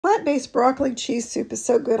Plant-based broccoli cheese soup is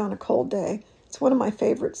so good on a cold day. It's one of my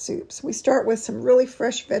favorite soups. We start with some really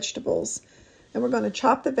fresh vegetables, and we're going to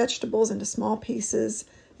chop the vegetables into small pieces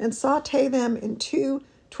and saute them in two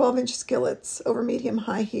 12-inch skillets over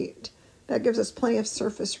medium-high heat. That gives us plenty of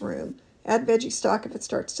surface room. Add veggie stock if it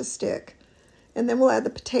starts to stick. And then we'll add the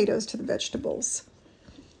potatoes to the vegetables.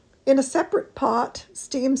 In a separate pot,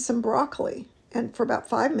 steam some broccoli and for about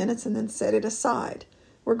 5 minutes and then set it aside.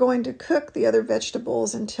 We're going to cook the other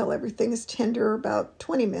vegetables until everything is tender, about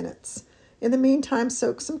 20 minutes. In the meantime,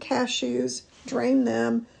 soak some cashews, drain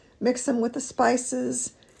them, mix them with the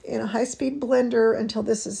spices in a high-speed blender until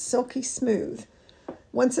this is silky smooth.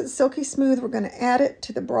 Once it's silky smooth, we're going to add it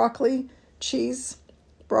to the broccoli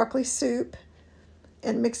soup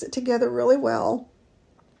and mix it together really well.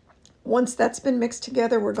 Once that's been mixed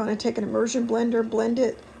together, we're going to take an immersion blender, blend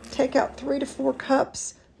it, take out 3 to 4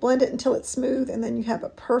 cups, blend it until it's smooth, and then you have a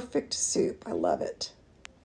perfect soup. I love it.